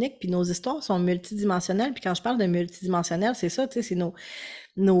sont uniques, puis nos histoires sont multidimensionnelles. Puis quand je parle de multidimensionnel, c'est ça, tu sais, c'est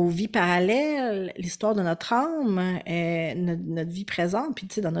nos vies parallèles, l'histoire de notre âme, notre vie présente. Puis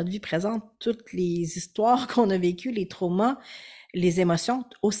tu sais, dans notre vie présente, toutes les histoires qu'on a vécues, les traumas, les émotions,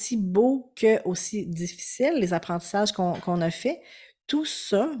 aussi beaux que aussi difficiles, les apprentissages qu'on a faits, tout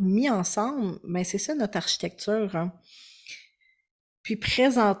ça mis ensemble, ben c'est ça notre architecture. Hein. Puis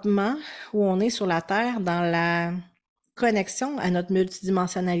présentement, où on est sur la Terre, dans la connexion à notre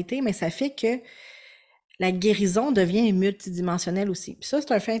multidimensionnalité, mais ça fait que la guérison devient multidimensionnelle aussi. Puis ça,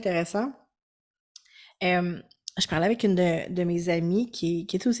 c'est un fait intéressant. Je parlais avec une de mes amies qui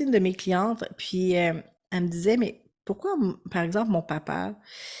est aussi une de mes clientes, puis elle me disait, mais pourquoi, par exemple, mon papa,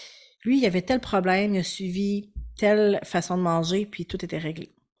 lui, il avait tel problème, il a suivi telle façon de manger, puis tout était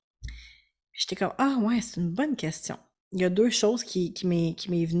réglé. J'étais comme, ah ouais, c'est une bonne question. Il y a deux choses qui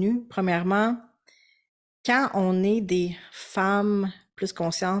m'est venue. Premièrement, quand on est des femmes plus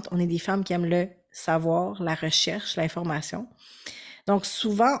conscientes, on est des femmes qui aiment le savoir, la recherche, l'information. Donc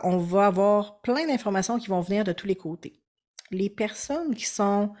souvent, on va avoir plein d'informations qui vont venir de tous les côtés. Les personnes qui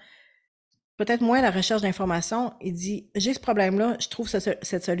sont peut-être moins à la recherche d'informations, ils disent, j'ai ce problème-là, je trouve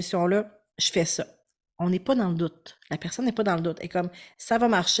cette solution-là, je fais ça. On n'est pas dans le doute. La personne n'est pas dans le doute. Et comme, ça va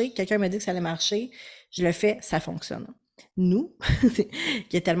marcher, quelqu'un me dit que ça allait marcher, je le fais, ça fonctionne. Nous,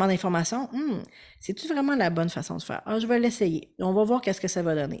 il y a tellement d'informations, c'est-tu vraiment la bonne façon de faire? Ah, je vais l'essayer. On va voir qu'est-ce que ça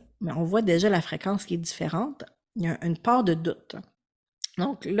va donner. Mais on voit déjà la fréquence qui est différente. Il y a une part de doute.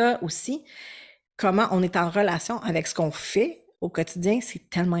 Donc là aussi, comment on est en relation avec ce qu'on fait au quotidien, c'est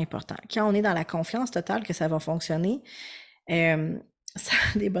tellement important. Quand on est dans la confiance totale que ça va fonctionner, ça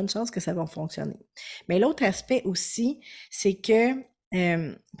a des bonnes chances que ça va fonctionner. Mais l'autre aspect aussi, c'est que,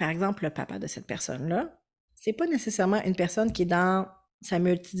 par exemple, le papa de cette personne-là, c'est pas nécessairement une personne qui est dans sa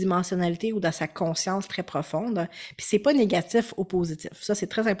multidimensionnalité ou dans sa conscience très profonde. Puis c'est pas négatif ou positif. Ça, c'est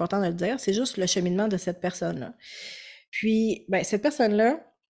très important de le dire. C'est juste le cheminement de cette personne-là. Puis, ben, cette personne-là,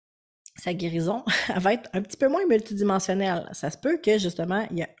 sa guérison, elle va être un petit peu moins multidimensionnelle. Ça se peut que, justement,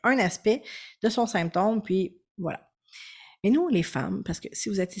 il y a un aspect de son symptôme, puis voilà. Mais nous, les femmes, parce que si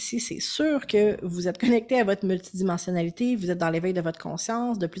vous êtes ici, c'est sûr que vous êtes connecté à votre multidimensionnalité, vous êtes dans l'éveil de votre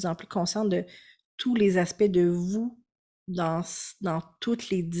conscience, de plus en plus consciente de tous les aspects de vous dans toutes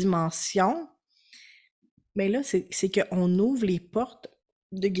les dimensions. Mais là, c'est qu'on ouvre les portes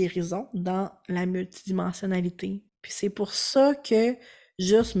de guérison dans la multidimensionnalité. Puis c'est pour ça que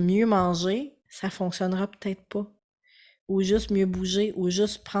juste mieux manger, ça fonctionnera peut-être pas. Ou juste mieux bouger, ou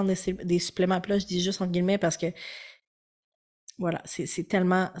juste prendre des suppléments. Puis là, je dis juste en guillemets parce que, voilà, c'est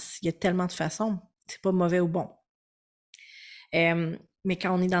tellement, il y a tellement de façons. C'est pas mauvais ou bon. Mais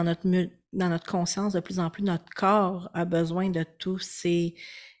quand on est dans notre conscience, de plus en plus, notre corps a besoin de tous ces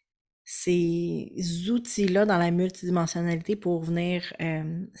outils-là dans la multidimensionnalité pour venir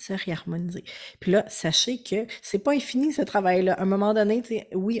se réharmoniser. Puis là, sachez que c'est pas infini ce travail-là. À un moment donné,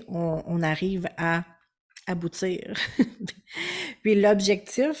 oui, on arrive à aboutir. Puis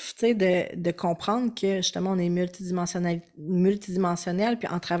l'objectif, de comprendre que justement on est multidimensionnel, puis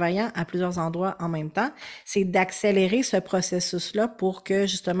en travaillant à plusieurs endroits en même temps, c'est d'accélérer ce processus-là pour que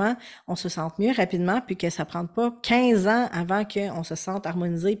justement on se sente mieux rapidement, puis que ça ne prenne pas 15 ans avant qu'on se sente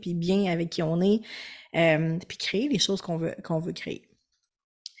harmonisé puis bien avec qui on est, puis créer les choses qu'on veut créer.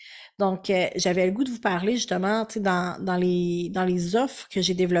 Donc, j'avais le goût de vous parler justement, dans les offres que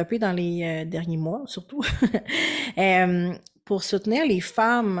j'ai développées dans les derniers mois, surtout, pour soutenir les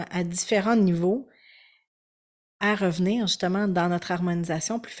femmes à différents niveaux à revenir justement dans notre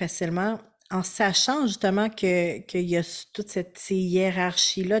harmonisation plus facilement, en sachant justement qu'il y a toute ces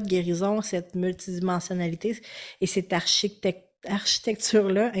hiérarchies-là de guérison, cette multidimensionnalité et cette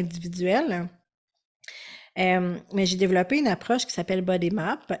architecture-là individuelle. Mais j'ai développé une approche qui s'appelle Body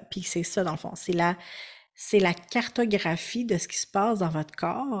Map, puis c'est ça dans le fond, c'est la cartographie de ce qui se passe dans votre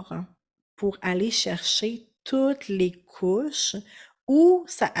corps pour aller chercher toutes les couches où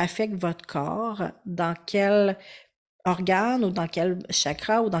ça affecte votre corps, dans quel organe ou dans quel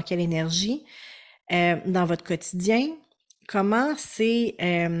chakra ou dans quelle énergie, dans votre quotidien, comment c'est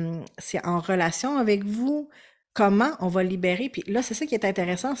en relation avec vous, comment on va libérer. Puis là, c'est ça qui est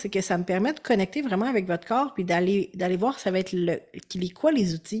intéressant, c'est que ça me permet de connecter vraiment avec votre corps, puis d'aller voir ça va être quoi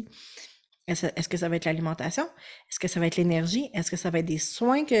les outils. Est-ce que ça va être l'alimentation? Est-ce que ça va être l'énergie? Est-ce que ça va être des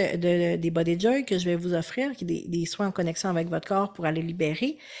soins des Body Joy que je vais vous offrir, des soins en connexion avec votre corps pour aller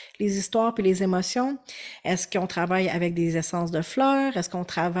libérer les histoires puis les émotions? Est-ce qu'on travaille avec des essences de fleurs? Est-ce qu'on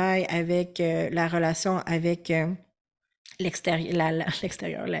travaille avec la relation avec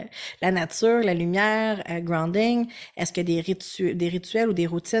l'extérieur, la nature, la lumière, grounding? Est-ce qu'il y a des rituels ou des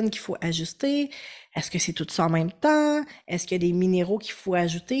routines qu'il faut ajuster? Est-ce que c'est tout ça en même temps? Est-ce qu'il y a des minéraux qu'il faut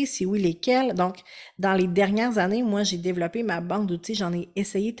ajouter? Si oui, lesquels? Donc, dans les dernières années, moi, j'ai développé ma banque d'outils. J'en ai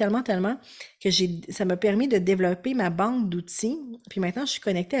essayé tellement que ça m'a permis de développer ma banque d'outils. Puis maintenant, je suis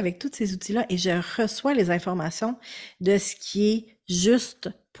connectée avec tous ces outils-là et je reçois les informations de ce qui est juste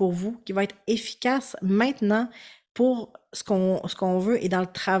pour vous, qui va être efficace maintenant pour ce qu'on veut et dans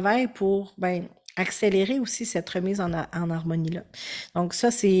le travail pour accélérer aussi cette remise en harmonie-là. Donc ça,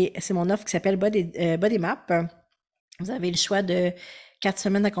 c'est mon offre qui s'appelle Body Map. Vous avez le choix de 4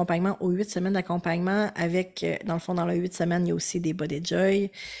 semaines d'accompagnement ou 8 semaines d'accompagnement avec, dans le fond, dans les 8 semaines, il y a aussi des Body Joy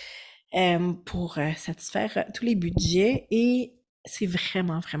pour satisfaire tous les budgets. Et c'est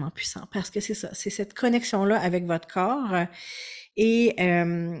vraiment, vraiment puissant parce que c'est ça, c'est cette connexion-là avec votre corps et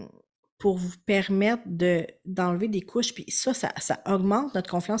pour vous permettre d'enlever des couches. Puis ça augmente notre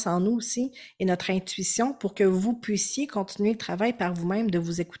confiance en nous aussi et notre intuition pour que vous puissiez continuer le travail par vous-même, de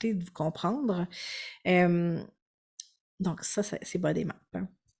vous écouter, de vous comprendre. Donc c'est Body Map.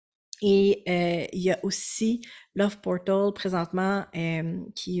 Et il y a aussi Love Portal présentement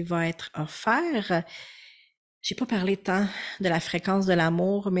qui va être offert. J'ai pas parlé tant de la fréquence de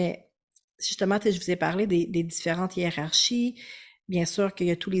l'amour, mais justement, je vous ai parlé des différentes hiérarchies. Bien sûr qu'il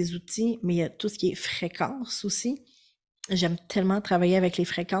y a tous les outils, mais il y a tout ce qui est fréquence aussi. J'aime tellement travailler avec les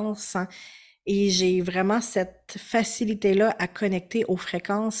fréquences, hein, et j'ai vraiment cette facilité-là à connecter aux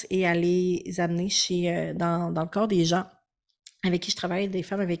fréquences et à les amener dans le corps des gens avec qui je travaille, des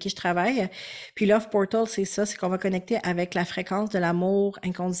femmes avec qui je travaille. Puis Love Portal, c'est ça, c'est qu'on va connecter avec la fréquence de l'amour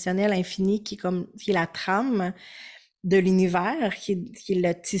inconditionnel, infini, qui est la trame de l'univers, qui est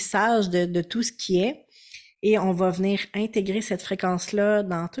le tissage de tout ce qui est. Et on va venir intégrer cette fréquence-là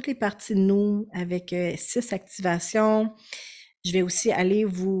dans toutes les parties de nous avec 6 activations. Je vais aussi aller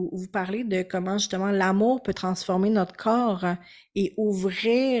vous parler de comment justement l'amour peut transformer notre corps et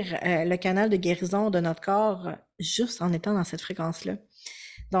ouvrir le canal de guérison de notre corps juste en étant dans cette fréquence-là.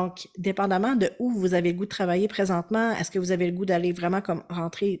 Donc, dépendamment de où vous avez le goût de travailler présentement, est-ce que vous avez le goût d'aller vraiment comme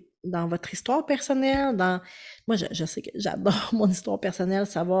rentrer dans votre histoire personnelle, moi je sais que j'adore mon histoire personnelle,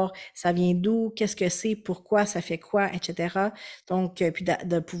 savoir ça vient d'où, qu'est-ce que c'est, pourquoi, ça fait quoi, etc. Donc, puis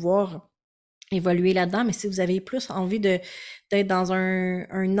de pouvoir évoluer là-dedans, mais si vous avez plus envie d'être dans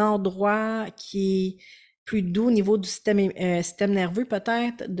un endroit qui est plus doux au niveau du système nerveux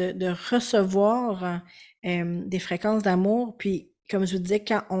peut-être, de recevoir des fréquences d'amour, puis comme je vous disais,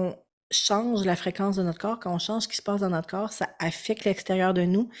 quand on change la fréquence de notre corps, quand on change ce qui se passe dans notre corps, ça affecte l'extérieur de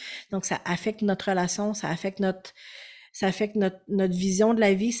nous, donc ça affecte notre relation, ça affecte notre vision de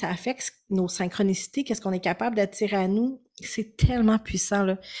la vie, ça affecte nos synchronicités, qu'est-ce qu'on est capable d'attirer à nous, c'est tellement puissant,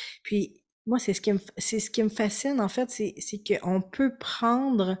 là. Puis moi, c'est ce qui me fascine, en fait, c'est qu'on peut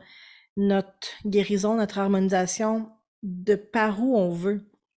prendre notre guérison, notre harmonisation de par où on veut.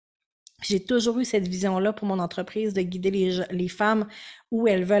 J'ai toujours eu cette vision-là pour mon entreprise de guider les femmes où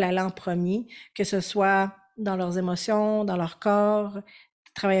elles veulent aller en premier, que ce soit dans leurs émotions, dans leur corps,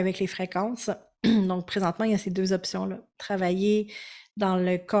 travailler avec les fréquences. Donc, présentement, il y a ces 2 options-là. Travailler dans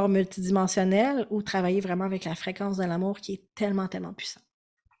le corps multidimensionnel ou travailler vraiment avec la fréquence de l'amour qui est tellement, tellement puissante.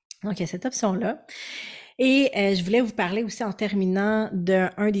 Donc, il y a cette option-là. Et je voulais vous parler aussi en terminant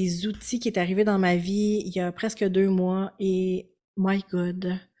d'un des outils qui est arrivé dans ma vie il y a presque 2 mois et my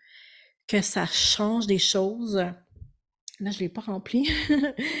God, que ça change des choses. Là, je ne l'ai pas remplie,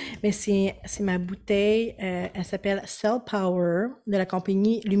 mais c'est ma bouteille. Elle s'appelle Cell Power de la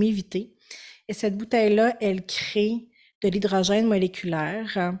compagnie Lumivité. Et cette bouteille-là, elle crée de l'hydrogène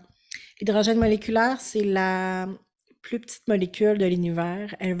moléculaire. L'hydrogène moléculaire, c'est la plus petite molécule de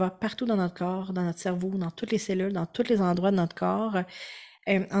l'univers. Elle va partout dans notre corps, dans notre cerveau, dans toutes les cellules, dans tous les endroits de notre corps.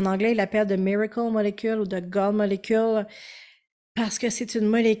 En anglais, ils l'appellent de Miracle Molecule ou de God Molecule parce que c'est une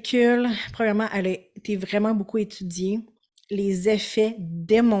molécule, premièrement, elle a été vraiment beaucoup étudiée. Les effets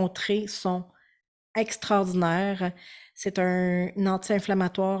démontrés sont extraordinaires. C'est un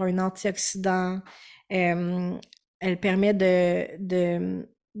anti-inflammatoire, un antioxydant. Elle permet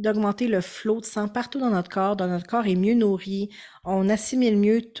d'augmenter le flot de sang partout dans notre corps. Notre corps est mieux nourri. On assimile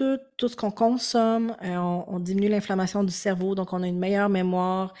mieux tout ce qu'on consomme. On diminue l'inflammation du cerveau, donc on a une meilleure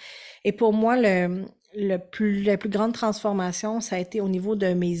mémoire. Et pour moi, la plus grande transformation, ça a été au niveau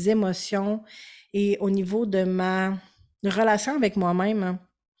de mes émotions et au niveau de ma relation avec moi-même.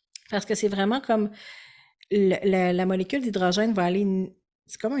 Parce que c'est vraiment comme la molécule d'hydrogène va aller,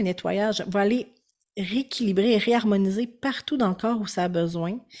 c'est comme un nettoyage, va aller rééquilibrer et réharmoniser partout dans le corps où ça a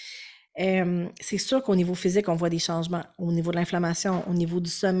besoin. C'est sûr qu'au niveau physique, on voit des changements. Au niveau de l'inflammation, au niveau du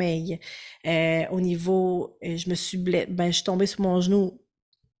sommeil, au niveau, je suis tombée sur mon genou.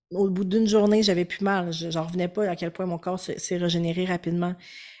 Au bout d'une journée, j'avais plus mal. J'en revenais pas à quel point mon corps s'est régénéré rapidement.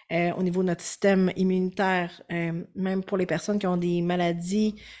 Au niveau de notre système immunitaire, même pour les personnes qui ont des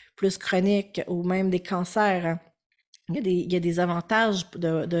maladies plus chroniques ou même des cancers, il y a des avantages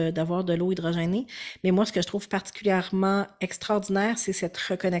d'avoir de l'eau hydrogénée. Mais moi, ce que je trouve particulièrement extraordinaire, c'est cette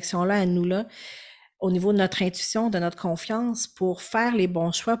reconnexion-là à nous-là, au niveau de notre intuition, de notre confiance, pour faire les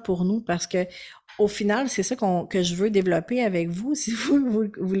bons choix pour nous, parce que au final, c'est ça que je veux développer avec vous. Si vous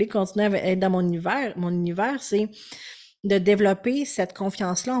voulez continuer à être dans mon univers, c'est de développer cette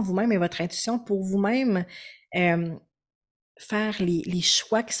confiance-là en vous-même et votre intuition pour vous-même faire les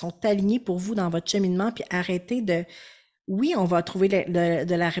choix qui sont alignés pour vous dans votre cheminement, puis arrêter Oui, on va trouver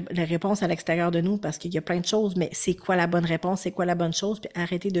la réponse à l'extérieur de nous parce qu'il y a plein de choses, mais c'est quoi la bonne réponse, c'est quoi la bonne chose, puis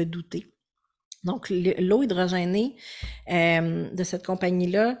arrêtez de douter. Donc, l'eau hydrogénée de cette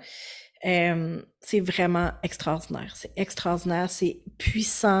compagnie-là, c'est vraiment extraordinaire. C'est extraordinaire, c'est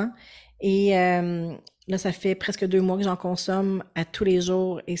puissant. Et là, ça fait presque 2 mois que j'en consomme à tous les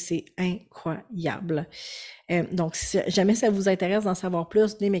jours et c'est incroyable. Donc, si jamais ça vous intéresse d'en savoir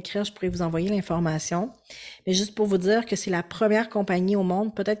plus, venez m'écrire, je pourrais vous envoyer l'information. Mais juste pour vous dire que c'est la première compagnie au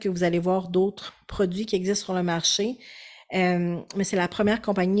monde, peut-être que vous allez voir d'autres produits qui existent sur le marché, mais c'est la première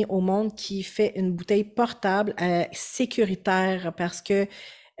compagnie au monde qui fait une bouteille portable sécuritaire parce que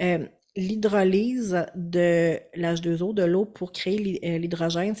l'hydrolyse de l'H2O, de l'eau pour créer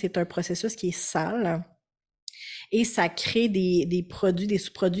l'hydrogène, c'est un processus qui est sale et ça crée des produits, des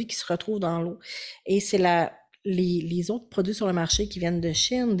sous-produits qui se retrouvent dans l'eau. Et c'est les autres produits sur le marché qui viennent de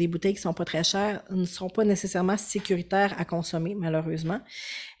Chine, des bouteilles qui sont pas très chères, ne sont pas nécessairement sécuritaires à consommer, malheureusement.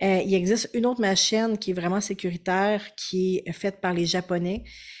 Il existe une autre machine qui est vraiment sécuritaire, qui est faite par les Japonais,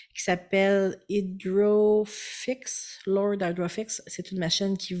 qui s'appelle Hydrofix, Lord Hydrofix. C'est une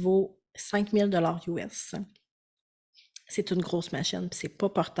machine qui vaut 5000 $ US. C'est une grosse machine, puis c'est pas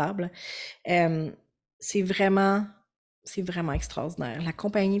portable. Euh, c'est vraiment, c'est vraiment extraordinaire. La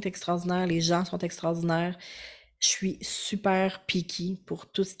compagnie est extraordinaire, les gens sont extraordinaires. Je suis super picky pour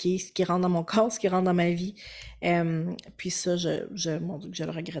tout ce qui rentre dans mon corps, ce qui rentre dans ma vie. Puis ça, mon Dieu, que je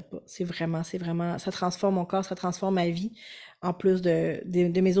le regrette pas. C'est vraiment, ça transforme mon corps, ça transforme ma vie, en plus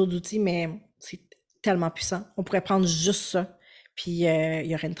de mes autres outils, mais c'est tellement puissant. On pourrait prendre juste ça, puis il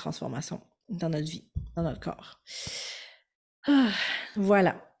y aurait une transformation dans notre vie, dans notre corps. Ah,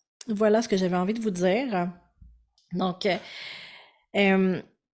 voilà. Voilà ce que j'avais envie de vous dire. Donc, euh,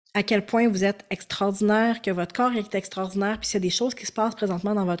 à quel point vous êtes extraordinaire, que votre corps est extraordinaire, puis s'il y a des choses qui se passent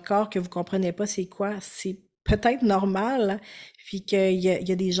présentement dans votre corps que vous comprenez pas c'est quoi, c'est peut-être normal, puis qu'il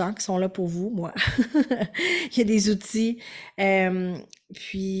y a des gens qui sont là pour vous, moi. Il y a des outils. Euh,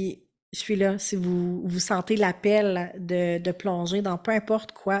 puis, je suis là si vous sentez l'appel de plonger dans peu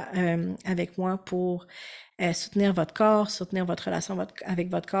importe quoi avec moi pour soutenir votre corps, soutenir votre relation avec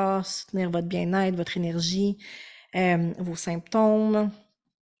votre corps, soutenir votre bien-être, votre énergie, vos symptômes,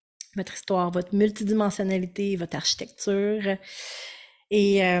 votre histoire, votre multidimensionnalité, votre architecture.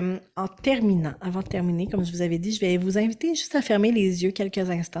 Et en terminant, avant de terminer, comme je vous avais dit, je vais vous inviter juste à fermer les yeux quelques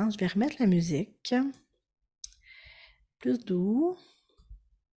instants. Je vais remettre la musique plus doux.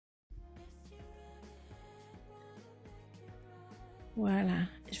 Voilà.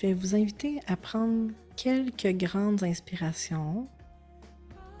 Je vais vous inviter à prendre quelques grandes inspirations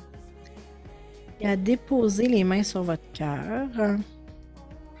et à déposer les mains sur votre cœur.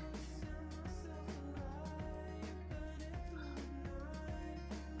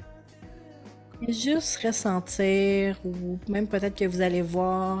 Et juste ressentir, ou même peut-être que vous allez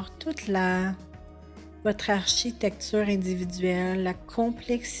voir votre architecture individuelle, la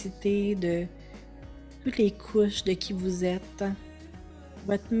complexité de toutes les couches de qui vous êtes,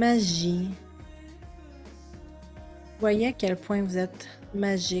 votre magie. Voyez à quel point vous êtes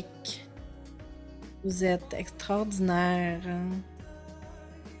magique, vous êtes extraordinaire.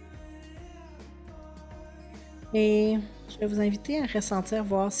 Et je vais vous inviter à ressentir,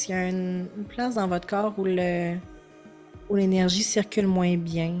 voir s'il y a une place dans votre corps où l'énergie circule moins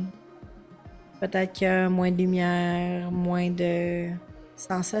bien. Peut-être qu'il y a moins de lumière, moins de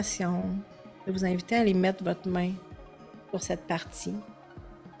sensations. Je vais vous inviter à aller mettre votre main sur cette partie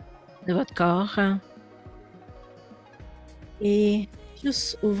de votre corps et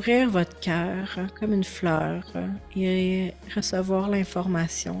juste ouvrir votre cœur comme une fleur et recevoir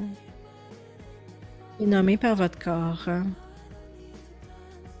l'information qui est nommée par votre corps.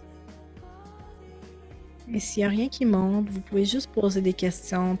 Et s'il n'y a rien qui monte, vous pouvez juste poser des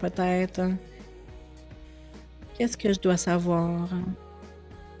questions peut-être. Qu'est-ce que je dois savoir?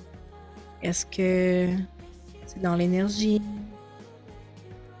 Est-ce que c'est dans l'énergie,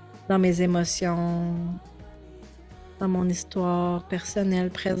 dans mes émotions, dans mon histoire personnelle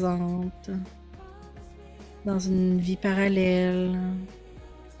présente, dans une vie parallèle,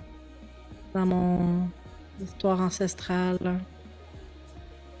 dans mon histoire ancestrale?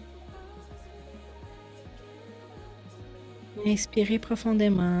 Inspirez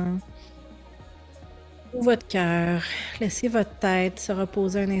profondément. Ouvrez votre cœur, laissez votre tête se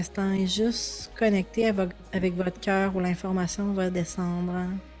reposer un instant et juste connecter avec votre cœur où l'information va descendre.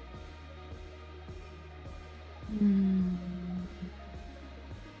 S'il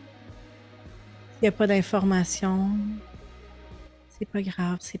n'y a pas d'information, c'est pas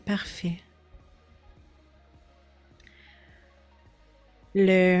grave, c'est parfait.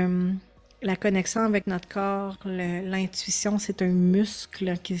 la connexion avec notre corps, l'intuition, c'est un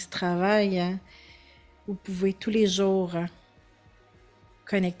muscle qui se travaille, hein. Vous pouvez tous les jours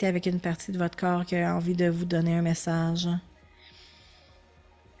connecter avec une partie de votre corps qui a envie de vous donner un message.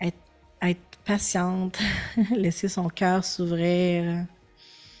 Être patiente, laisser son cœur s'ouvrir.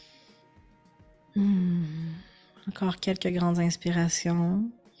 Encore quelques grandes inspirations.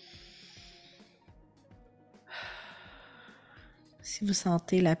 Si vous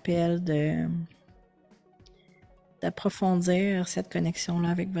sentez l'appel d'approfondir cette connexion-là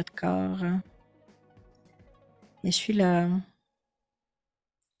avec votre corps, et je suis là.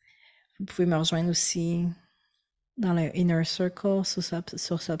 Vous pouvez me rejoindre aussi dans le Inner Circle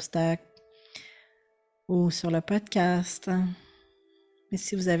sur Substack ou sur le podcast. Mais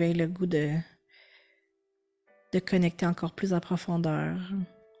si vous avez le goût de connecter encore plus en profondeur,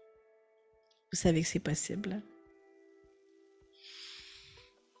 vous savez que c'est possible.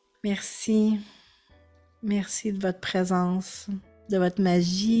 Merci. Merci de votre présence, de votre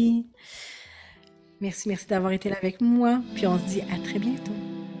magie. Merci d'avoir été là avec moi. Puis on se dit à très bientôt.